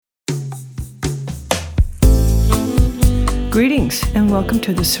Greetings and welcome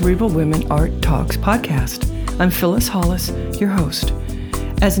to the Cerebral Women Art Talks podcast. I'm Phyllis Hollis, your host.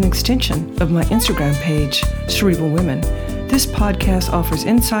 As an extension of my Instagram page, Cerebral Women, this podcast offers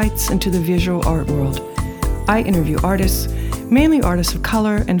insights into the visual art world. I interview artists, mainly artists of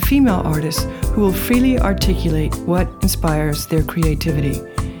color and female artists, who will freely articulate what inspires their creativity.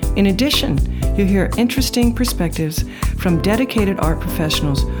 In addition, you'll hear interesting perspectives from dedicated art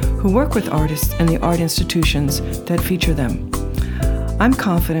professionals who work with artists and the art institutions that feature them. I'm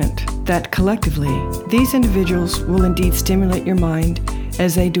confident that collectively, these individuals will indeed stimulate your mind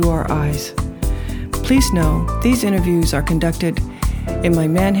as they do our eyes. Please know these interviews are conducted in my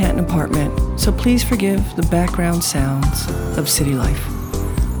Manhattan apartment, so please forgive the background sounds of city life.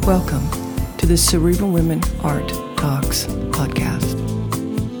 Welcome to the Cerebral Women Art Talks podcast.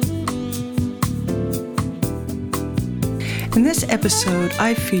 In this episode,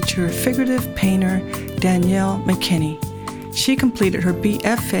 I feature figurative painter Danielle McKinney. She completed her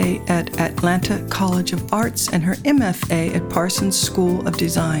BFA at Atlanta College of Arts and her MFA at Parsons School of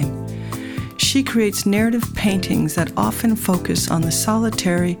Design. She creates narrative paintings that often focus on the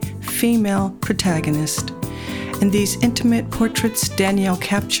solitary female protagonist. In these intimate portraits, Danielle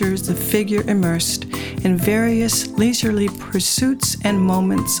captures the figure immersed in various leisurely pursuits and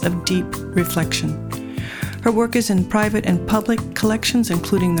moments of deep reflection. Her work is in private and public collections,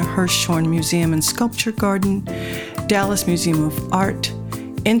 including the Hirshhorn Museum and Sculpture Garden, Dallas Museum of Art,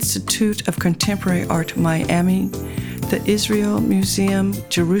 Institute of Contemporary Art Miami, the Israel Museum,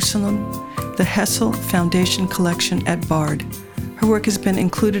 Jerusalem, the Hessel Foundation Collection at Bard. Her work has been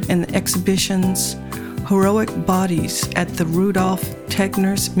included in the exhibitions Heroic Bodies at the Rudolf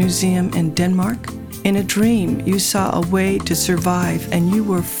Tegner's Museum in Denmark. In a dream, you saw a way to survive and you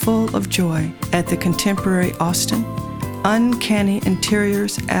were full of joy at the Contemporary Austin, Uncanny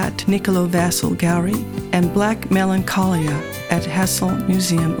Interiors at Niccolo Vassal Gallery, and Black Melancholia at Hessel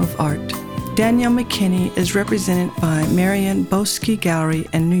Museum of Art. Danielle McKinney is represented by Marian Boesky Gallery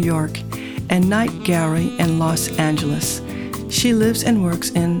in New York and Knight Gallery in Los Angeles. She lives and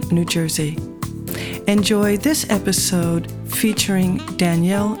works in New Jersey. Enjoy this episode featuring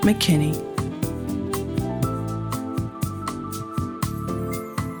Danielle McKinney.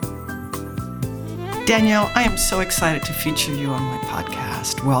 Danielle, I am so excited to feature you on my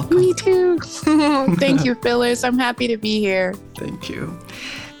podcast. Welcome. Me too. Thank you, Phyllis. I'm happy to be here. Thank you.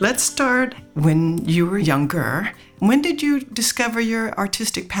 Let's start when you were younger. When did you discover your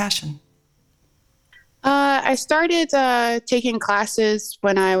artistic passion? I started taking classes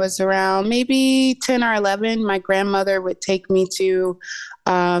when I was around maybe 10 or 11. My grandmother would take me to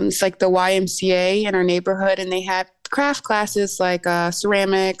it's like the YMCA in our neighborhood, and they had craft classes like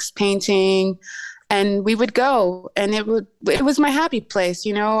ceramics, painting. And we would go, and it was my happy place.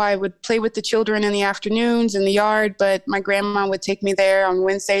 You know, I would play with the children in the afternoons in the yard, but my grandma would take me there on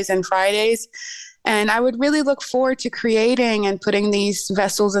Wednesdays and Fridays. And I would really look forward to creating and putting these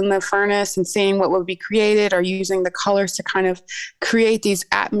vessels in the furnace and seeing what would be created, or using the colors to kind of create these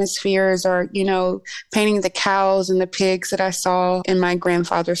atmospheres, or, you know, painting the cows and the pigs that I saw in my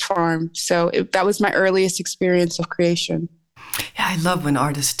grandfather's farm. So that was my earliest experience of creation. Yeah, I love when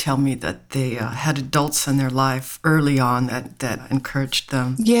artists tell me that they had adults in their life early on that encouraged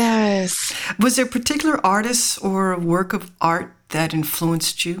them. Yes. Was there particular artists or work of art that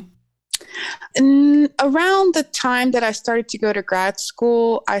influenced you? Around the time that I started to go to grad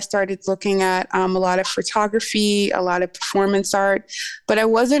school, I started looking at a lot of photography, a lot of performance art, but I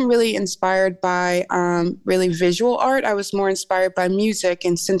wasn't really inspired by really visual art. I was more inspired by music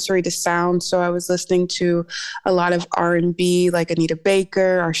and sensory to sound. So I was listening to a lot of R&B, like Anita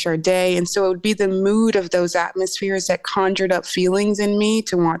Baker or Sade. And so it would be the mood of those atmospheres that conjured up feelings in me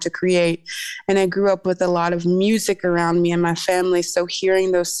to want to create. And I grew up with a lot of music around me and my family. So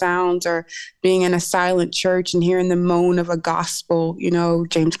hearing those sounds, or being in a silent church and hearing the moan of a gospel, you know,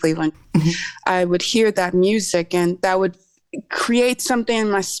 James Cleveland, I would hear that music, and that would create something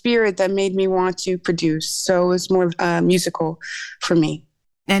in my spirit that made me want to produce. So it was more musical for me.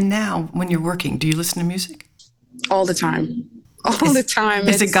 And now, when you're working, do you listen to music? All the time. All the time.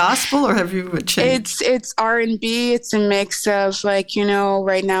 Is it gospel, or have you changed? It's R&B. It's a mix of, like, you know,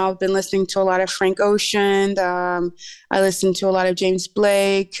 right now I've been listening to a lot of Frank Ocean. I listen to a lot of James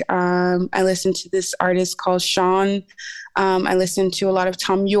Blake. I listen to this artist called Sean. I listen to a lot of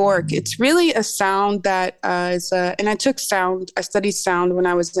Tom York. It's really a sound that and I studied sound when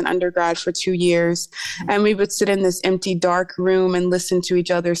I was an undergrad for 2 years. And we would sit in this empty, dark room and listen to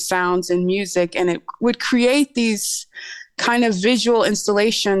each other's sounds and music. And it would create these kind of visual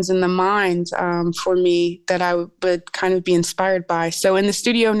installations in the mind for me that I would kind of be inspired by. So in the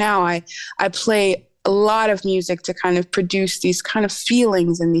studio now, I play a lot of music to kind of produce these kind of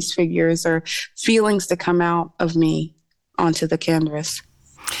feelings in these figures, or feelings to come out of me onto the canvas.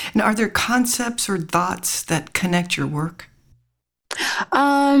 And are there concepts or thoughts that connect your work?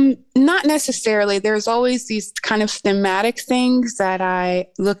 Not necessarily. There's always these kind of thematic things that I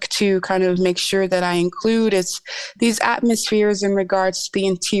look to kind of make sure that I include. It's these atmospheres in regards to the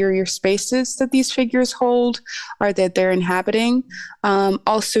interior spaces that these figures hold or that they're inhabiting.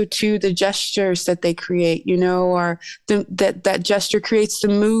 Also to the gestures that they create, or that gesture creates the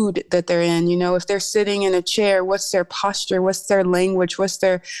mood that they're in. If they're sitting in a chair, what's their posture? What's their language? What's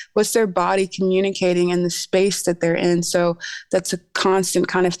their body communicating in the space that they're in? So that's a constant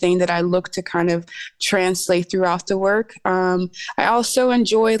kind of thing that I look to kind of translate throughout the work. I also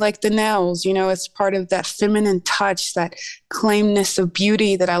enjoy like the nails, it's part of that feminine touch, that claimness of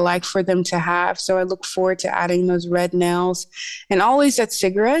beauty that I like for them to have. So I look forward to adding those red nails, and always that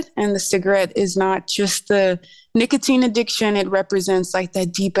cigarette. And the cigarette is not just the nicotine addiction. It represents like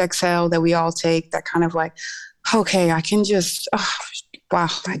that deep exhale that we all take, that kind of like, okay, I can just, wow,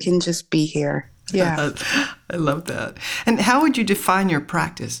 I can just be here. Yeah. I love that. And how would you define your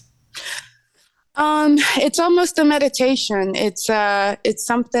practice? It's almost a meditation. It's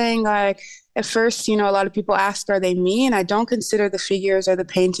something like, at first, a lot of people ask, are they me? And I don't consider the figures or the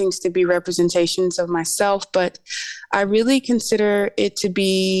paintings to be representations of myself, but I really consider it to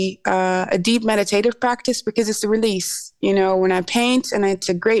be a deep meditative practice, because it's a release. When I paint and it's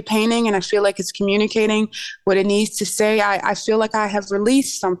a great painting and I feel like it's communicating what it needs to say, I feel like I have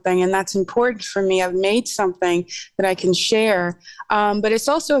released something, and that's important for me. I've made something that I can share. But it's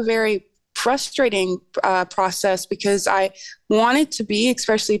also a very frustrating process, because I want it to be,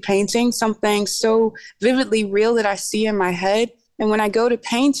 especially painting, something so vividly real that I see in my head. And when I go to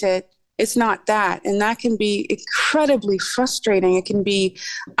paint it, it's not that. And that can be incredibly frustrating. It can be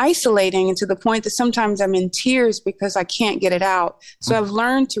isolating, and to the point that sometimes I'm in tears because I can't get it out. So I've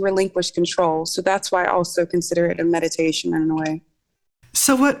learned to relinquish control. So that's why I also consider it a meditation in a way.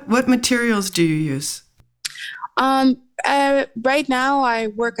 So what materials do you use? Right now I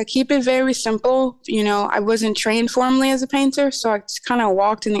keep it very simple. I wasn't trained formally as a painter, so I just kind of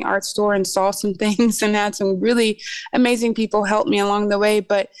walked in the art store and saw some things and had some really amazing people help me along the way.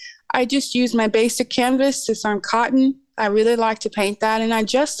 But I just use my basic canvas. It's on cotton. I really like to paint that, and I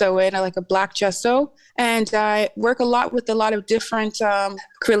gesso it. I like a black gesso, and I work a lot with a lot of different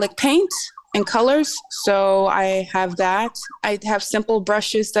acrylic paints and colors. So I have that. I have simple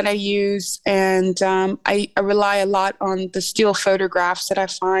brushes that I use, and I rely a lot on the still photographs that I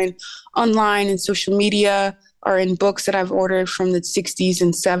find online and social media, or in books that I've ordered from the 60s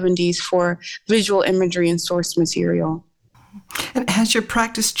and 70s for visual imagery and source material. And has your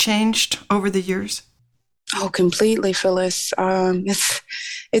practice changed over the years? Oh, completely, Phyllis.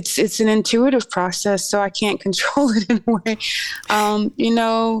 It's an intuitive process, so I can't control it in a way.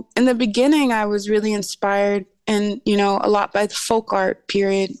 In the beginning, I was really inspired, and a lot by the folk art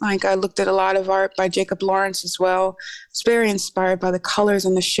period. Like, I looked at a lot of art by Jacob Lawrence as well. I was very inspired by the colors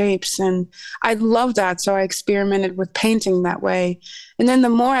and the shapes, and I loved that. So I experimented with painting that way. And then the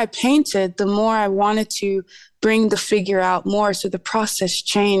more I painted, the more I wanted to bring the figure out more. So the process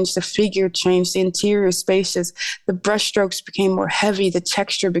changed, the figure changed, the interior spaces, the brushstrokes became more heavy, the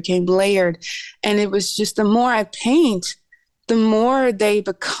texture became layered. And it was just, the more I paint, the more they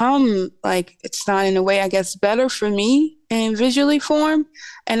become like, it's not in a way, I guess, better for me in visually form.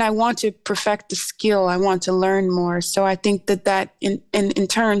 And I want to perfect the skill. I want to learn more. So I think that in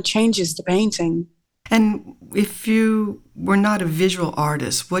turn changes the painting. And if you were not a visual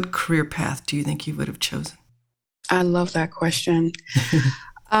artist, what career path do you think you would have chosen? I love that question.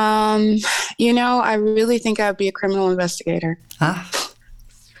 I really think I'd be a criminal investigator. I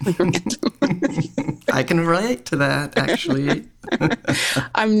can relate to that, actually.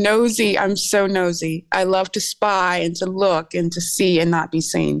 I'm nosy. I'm so nosy. I love to spy and to look and to see and not be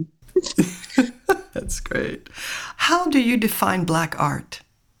seen. That's great. How do you define Black art?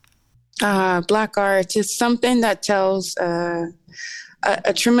 Black art is something that tells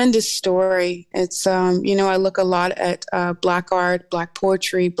a tremendous story. It's, I look a lot at Black art, Black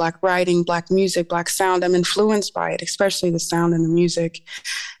poetry, Black writing, Black music, Black sound. I'm influenced by it, especially the sound and the music.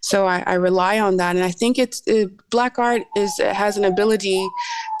 So I rely on that. And I think Black art has an ability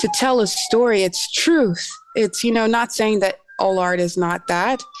to tell a story. It's truth. It's, not saying that all art is not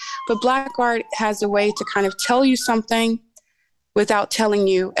that, but Black art has a way to kind of tell you something without telling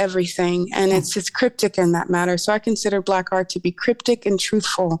you everything. And it's cryptic in that matter. So I consider Black art to be cryptic and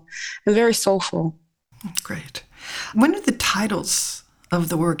truthful and very soulful. Great. When did the titles of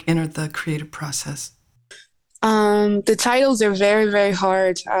the work enter the creative process? The titles are very, very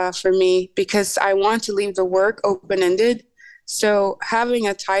hard for me because I want to leave the work open-ended. So having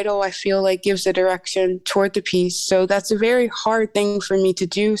a title, I feel like gives a direction toward the piece. So that's a very hard thing for me to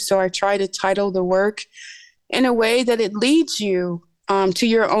do. So I try to title the work in a way that it leads you to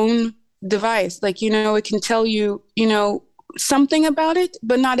your own device. Like, it can tell you, something about it,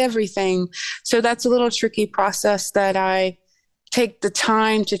 but not everything. So that's a little tricky process that I take the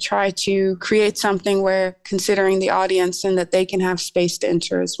time to try to create something where considering the audience and that they can have space to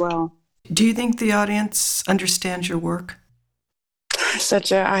enter as well. Do you think the audience understands your work?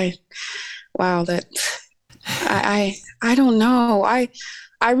 I don't know.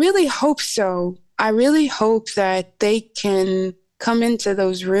 I really hope so. I really hope that they can come into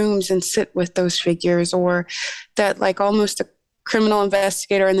those rooms and sit with those figures, or that like almost a criminal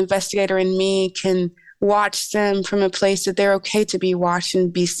investigator, an investigator in me can watch them from a place that they're okay to be watched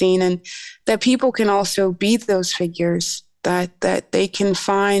and be seen, and that people can also be those figures, that they can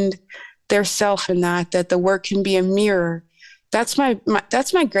find their self in that the work can be a mirror. That's my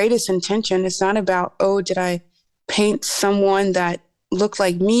greatest intention. It's not about, did I paint someone that looked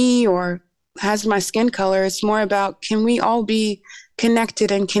like me or has my skin color? It's more about, can we all be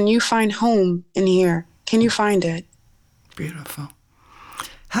connected, and can you find home in here? Can you find it? Beautiful.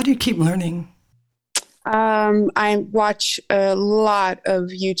 How do you keep learning? I watch a lot of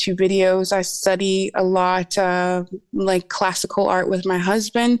YouTube videos. I study a lot, like classical art with my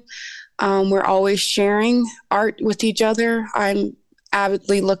husband. We're always sharing art with each other. I'm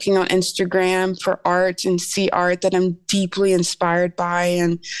avidly looking on Instagram for art and see art that I'm deeply inspired by,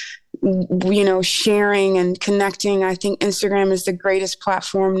 and sharing and connecting. I think Instagram is the greatest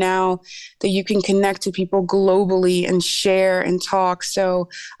platform now that you can connect to people globally and share and talk. So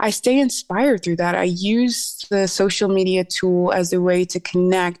I stay inspired through that. I use the social media tool as a way to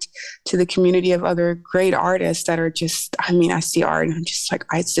connect to the community of other great artists that are just, I see art and I'm just like,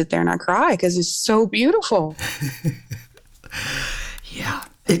 I sit there and I cry because it's so beautiful. Yeah,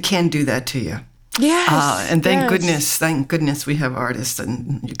 it can do that to you. Yes. And thank goodness we have artists,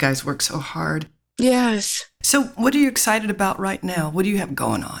 and you guys work so hard. Yes. So what are you excited about right now? What do you have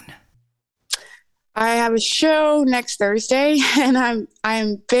going on? I have a show next Thursday, and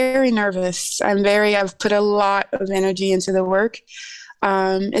I'm very nervous. I've put a lot of energy into the work.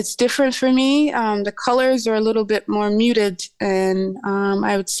 It's different for me. The colors are a little bit more muted, and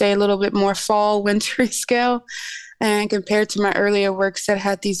I would say a little bit more fall, wintry scale. And compared to my earlier works that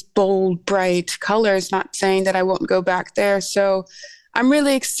had these bold, bright colors, not saying that I won't go back there. So I'm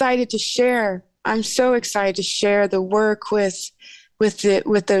really excited to share. I'm so excited to share the work with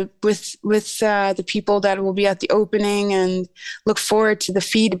the people that will be at the opening, and look forward to the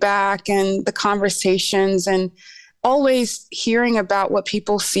feedback and the conversations, and always hearing about what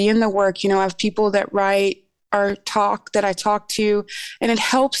people see in the work. I have people that write or that I talk to, and it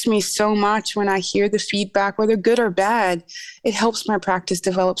helps me so much when I hear the feedback, whether good or bad. It helps my practice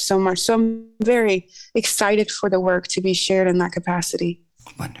develop so much. So I'm very excited for the work to be shared in that capacity.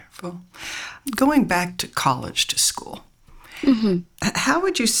 Wonderful. Going back to college, to school, how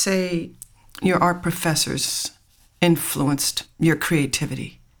would you say your art professors influenced your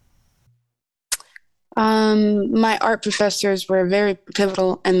creativity? My art professors were very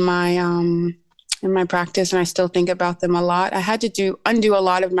pivotal in my practice, and I still think about them a lot. I had to undo a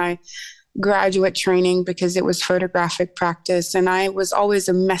lot of my graduate training because it was photographic practice, and I was always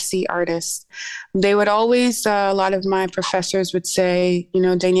a messy artist. They would always, a lot of my professors would say,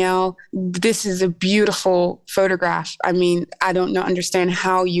 Danielle, this is a beautiful photograph. I don't understand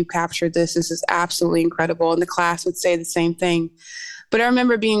how you captured this. This is absolutely incredible. And the class would say the same thing. But I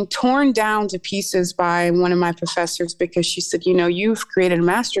remember being torn down to pieces by one of my professors because she said, you've created a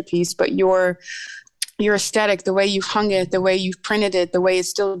masterpiece, but your aesthetic, the way you've hung it, the way you've printed it, the way it's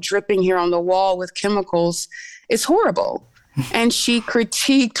still dripping here on the wall with chemicals, is horrible. And she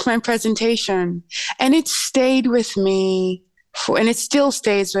critiqued my presentation. And it stayed with me, and it still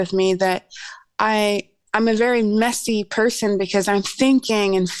stays with me, that I'm a very messy person because I'm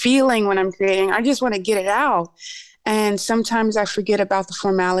thinking and feeling when I'm creating. I just want to get it out. And sometimes I forget about the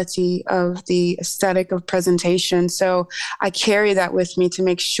formality of the aesthetic of presentation. So I carry that with me to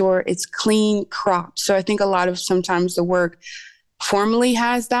make sure it's clean cropped. So I think a lot of sometimes the work formally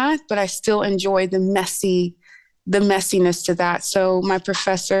has that, but I still enjoy the messiness to that. So my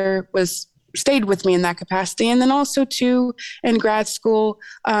professor stayed with me in that capacity. And then also too, in grad school,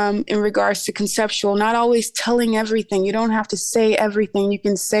 in regards to conceptual, not always telling everything. You don't have to say everything. You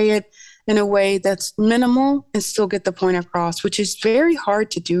can say it in a way that's minimal and still get the point across, which is very hard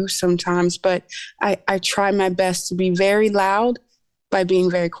to do sometimes. But I try my best to be very loud by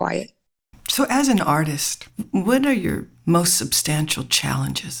being very quiet. So as an artist, what are your most substantial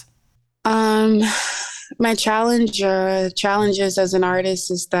challenges? My challenges as an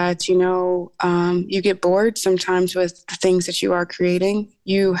artist is that, you get bored sometimes with the things that you are creating.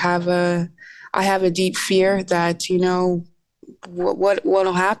 I have a deep fear that,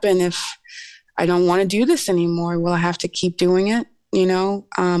 what'll happen if I don't want to do this anymore? Will I have to keep doing it?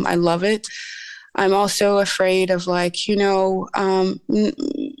 I love it. I'm also afraid of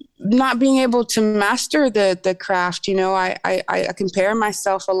not being able to master the craft. I compare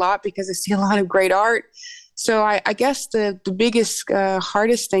myself a lot because I see a lot of great art. So I guess the biggest,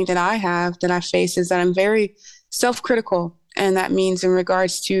 hardest thing that I face is that I'm very self-critical. And that means in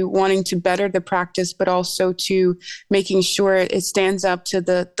regards to wanting to better the practice, but also to making sure it stands up to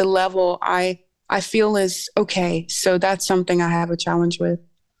the level I feel is okay. So that's something I have a challenge with.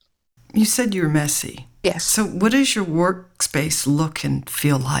 You said you're messy. Yes. So what does your workspace look and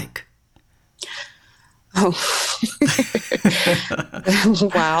feel like? Oh,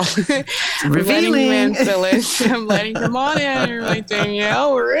 wow. Revealing. Phyllis. I'm letting come on in. You're like,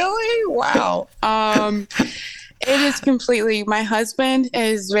 Danielle, really? Wow. It is completely, my husband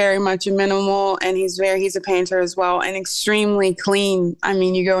is very much a minimal, and he's a painter as well, and extremely clean. I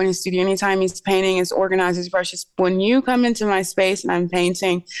mean, you go in his studio, anytime he's painting, it's organized, his brushes. When you come into my space and I'm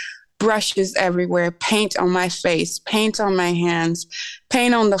painting, brushes everywhere, paint on my face, paint on my hands,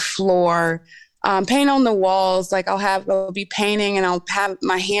 paint on the floor, paint on the walls. Like I'll be painting and I'll have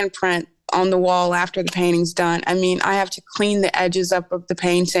my handprint on the wall after the painting's done. I mean, I have to clean the edges up of the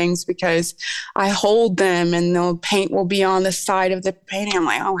paintings because I hold them and the paint will be on the side of the painting. I'm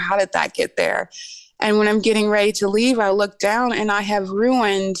like, oh, how did that get there? And when I'm getting ready to leave, I look down and I have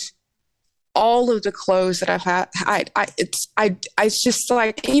ruined all of the clothes that I've had. It's just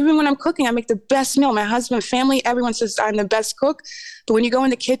like, even when I'm cooking, I make the best meal. My husband, family, everyone says I'm the best cook. But when you go in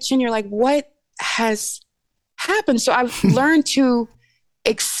the kitchen, you're like, what has happened? So I've learned to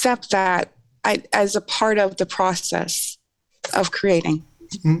accept that as a part of the process of creating.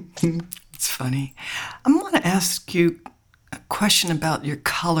 It's funny. I want to ask you a question about your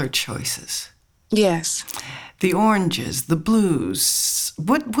color choices. Yes. The oranges, the blues.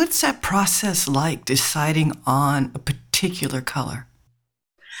 What's that process like, deciding on a particular color?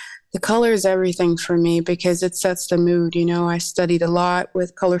 The color is everything for me because it sets the mood. I studied a lot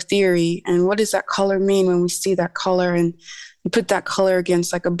with color theory, and what does that color mean when we see that color? And you put that color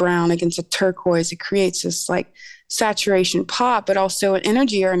against like a brown, against a turquoise, it creates this like saturation pop, but also an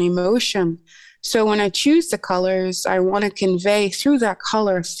energy or an emotion. So when I choose the colors, I want to convey through that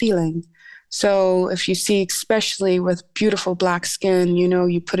color a feeling. So if you see, especially with beautiful black skin,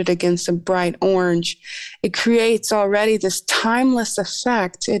 you put it against a bright orange, it creates already this timeless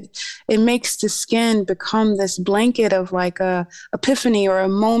effect. It makes the skin become this blanket of like a epiphany or a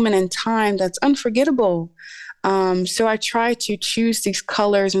moment in time that's unforgettable. So I try to choose these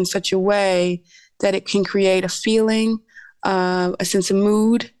colors in such a way that it can create a feeling, a sense of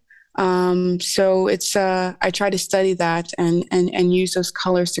mood. So it's I try to study that and use those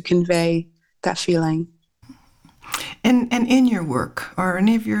colors to convey that feeling. And in your work, are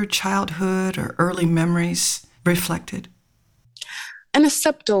any of your childhood or early memories reflected? In a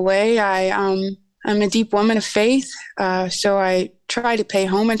subtle way, I'm a deep woman of faith, so I try to pay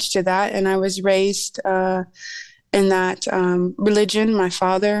homage to that. And I was raised in that religion. My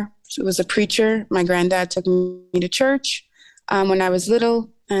father was a preacher. My granddad took me to church when I was little,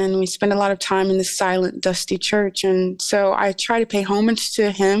 and we spent a lot of time in the silent, dusty church. And so I try to pay homage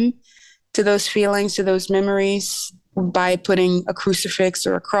to him, to those feelings, to those memories, by putting a crucifix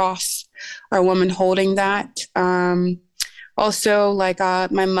or a cross or a woman holding that. Also,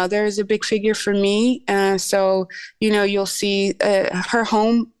 my mother is a big figure for me. So, you'll see her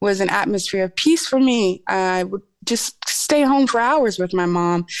home was an atmosphere of peace for me. I would just stay home for hours with my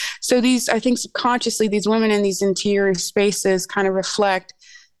mom. So I think subconsciously, these women in these interior spaces kind of reflect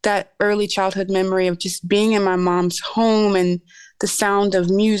that early childhood memory of just being in my mom's home and the sound of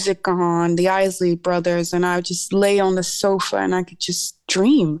music on, the Isley Brothers, and I would just lay on the sofa and I could just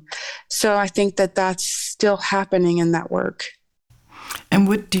dream. So I think that that's still happening in that work. And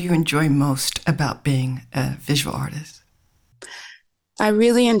what do you enjoy most about being a visual artist? I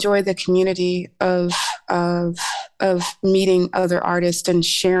really enjoy the community of meeting other artists and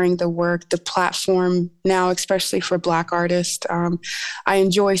sharing the work, the platform now, especially for Black artists. I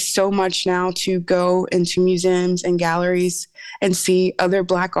enjoy so much now to go into museums and galleries and see other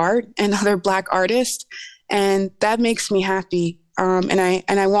Black art and other Black artists. And that makes me happy. And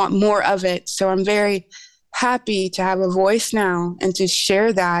I want more of it. So I'm very happy to have a voice now and to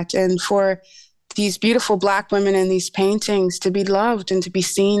share that, and for these beautiful Black women in these paintings to be loved and to be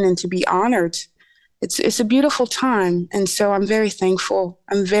seen and to be honored. It's a beautiful time. And so I'm very thankful.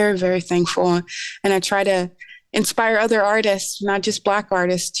 I'm very, very thankful. And I try to inspire other artists, not just Black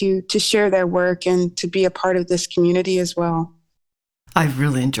artists, to share their work and to be a part of this community as well. I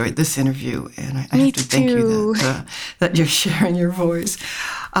really enjoyed this interview, and I have to thank you that you're sharing your voice.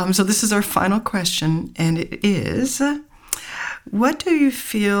 So this is our final question, and it is, what do you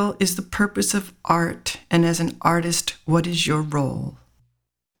feel is the purpose of art? And as an artist, what is your role?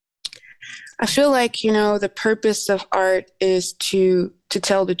 I feel like, the purpose of art is to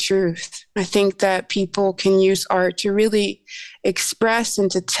tell the truth. I think that people can use art to really express and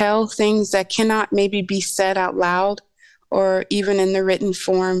to tell things that cannot maybe be said out loud or even in the written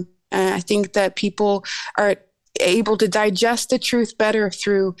form. And I think that people are able to digest the truth better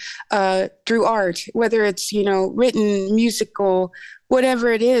through art, whether it's, written, musical,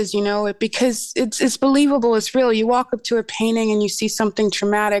 whatever it is, because it's believable, it's real. You walk up to a painting and you see something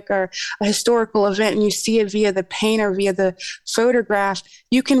traumatic or a historical event and you see it via the paint or via the photograph,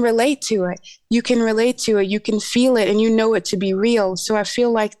 you can relate to it. You can feel it, and you know it to be real. So I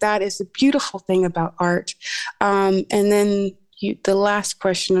feel like that is a beautiful thing about art. And then the last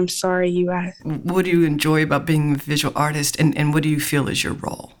question, I'm sorry, you asked. What do you enjoy about being a visual artist, and what do you feel is your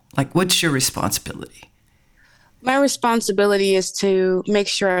role? Like, what's your responsibility? My responsibility is to make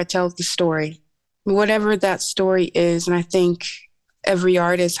sure I tell the story, whatever that story is. And I think every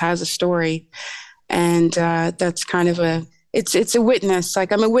artist has a story. And that's kind of it's a witness.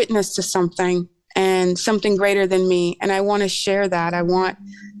 Like, I'm a witness to something and something greater than me. And I want to share that. I want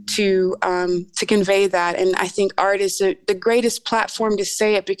to convey that. And I think art is the greatest platform to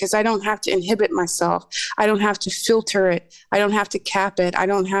say it, because I don't have to inhibit myself. I don't have to filter it. I don't have to cap it. I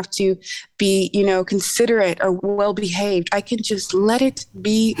don't have to be, considerate or well-behaved. I can just let it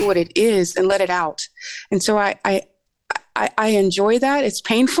be what it is and let it out. And so I enjoy that. It's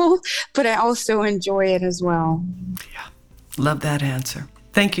painful, but I also enjoy it as well. Yeah. Love that answer.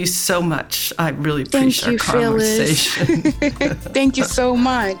 Thank you so much. I really appreciate our conversation. Thank you so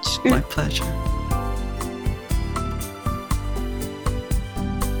much. My pleasure.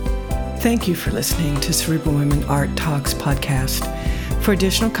 Thank you for listening to Cerebral Women Art Talks podcast. For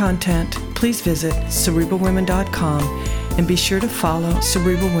additional content, please visit cerebralwomen.com and be sure to follow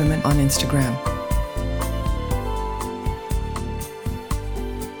Cerebral Women on Instagram.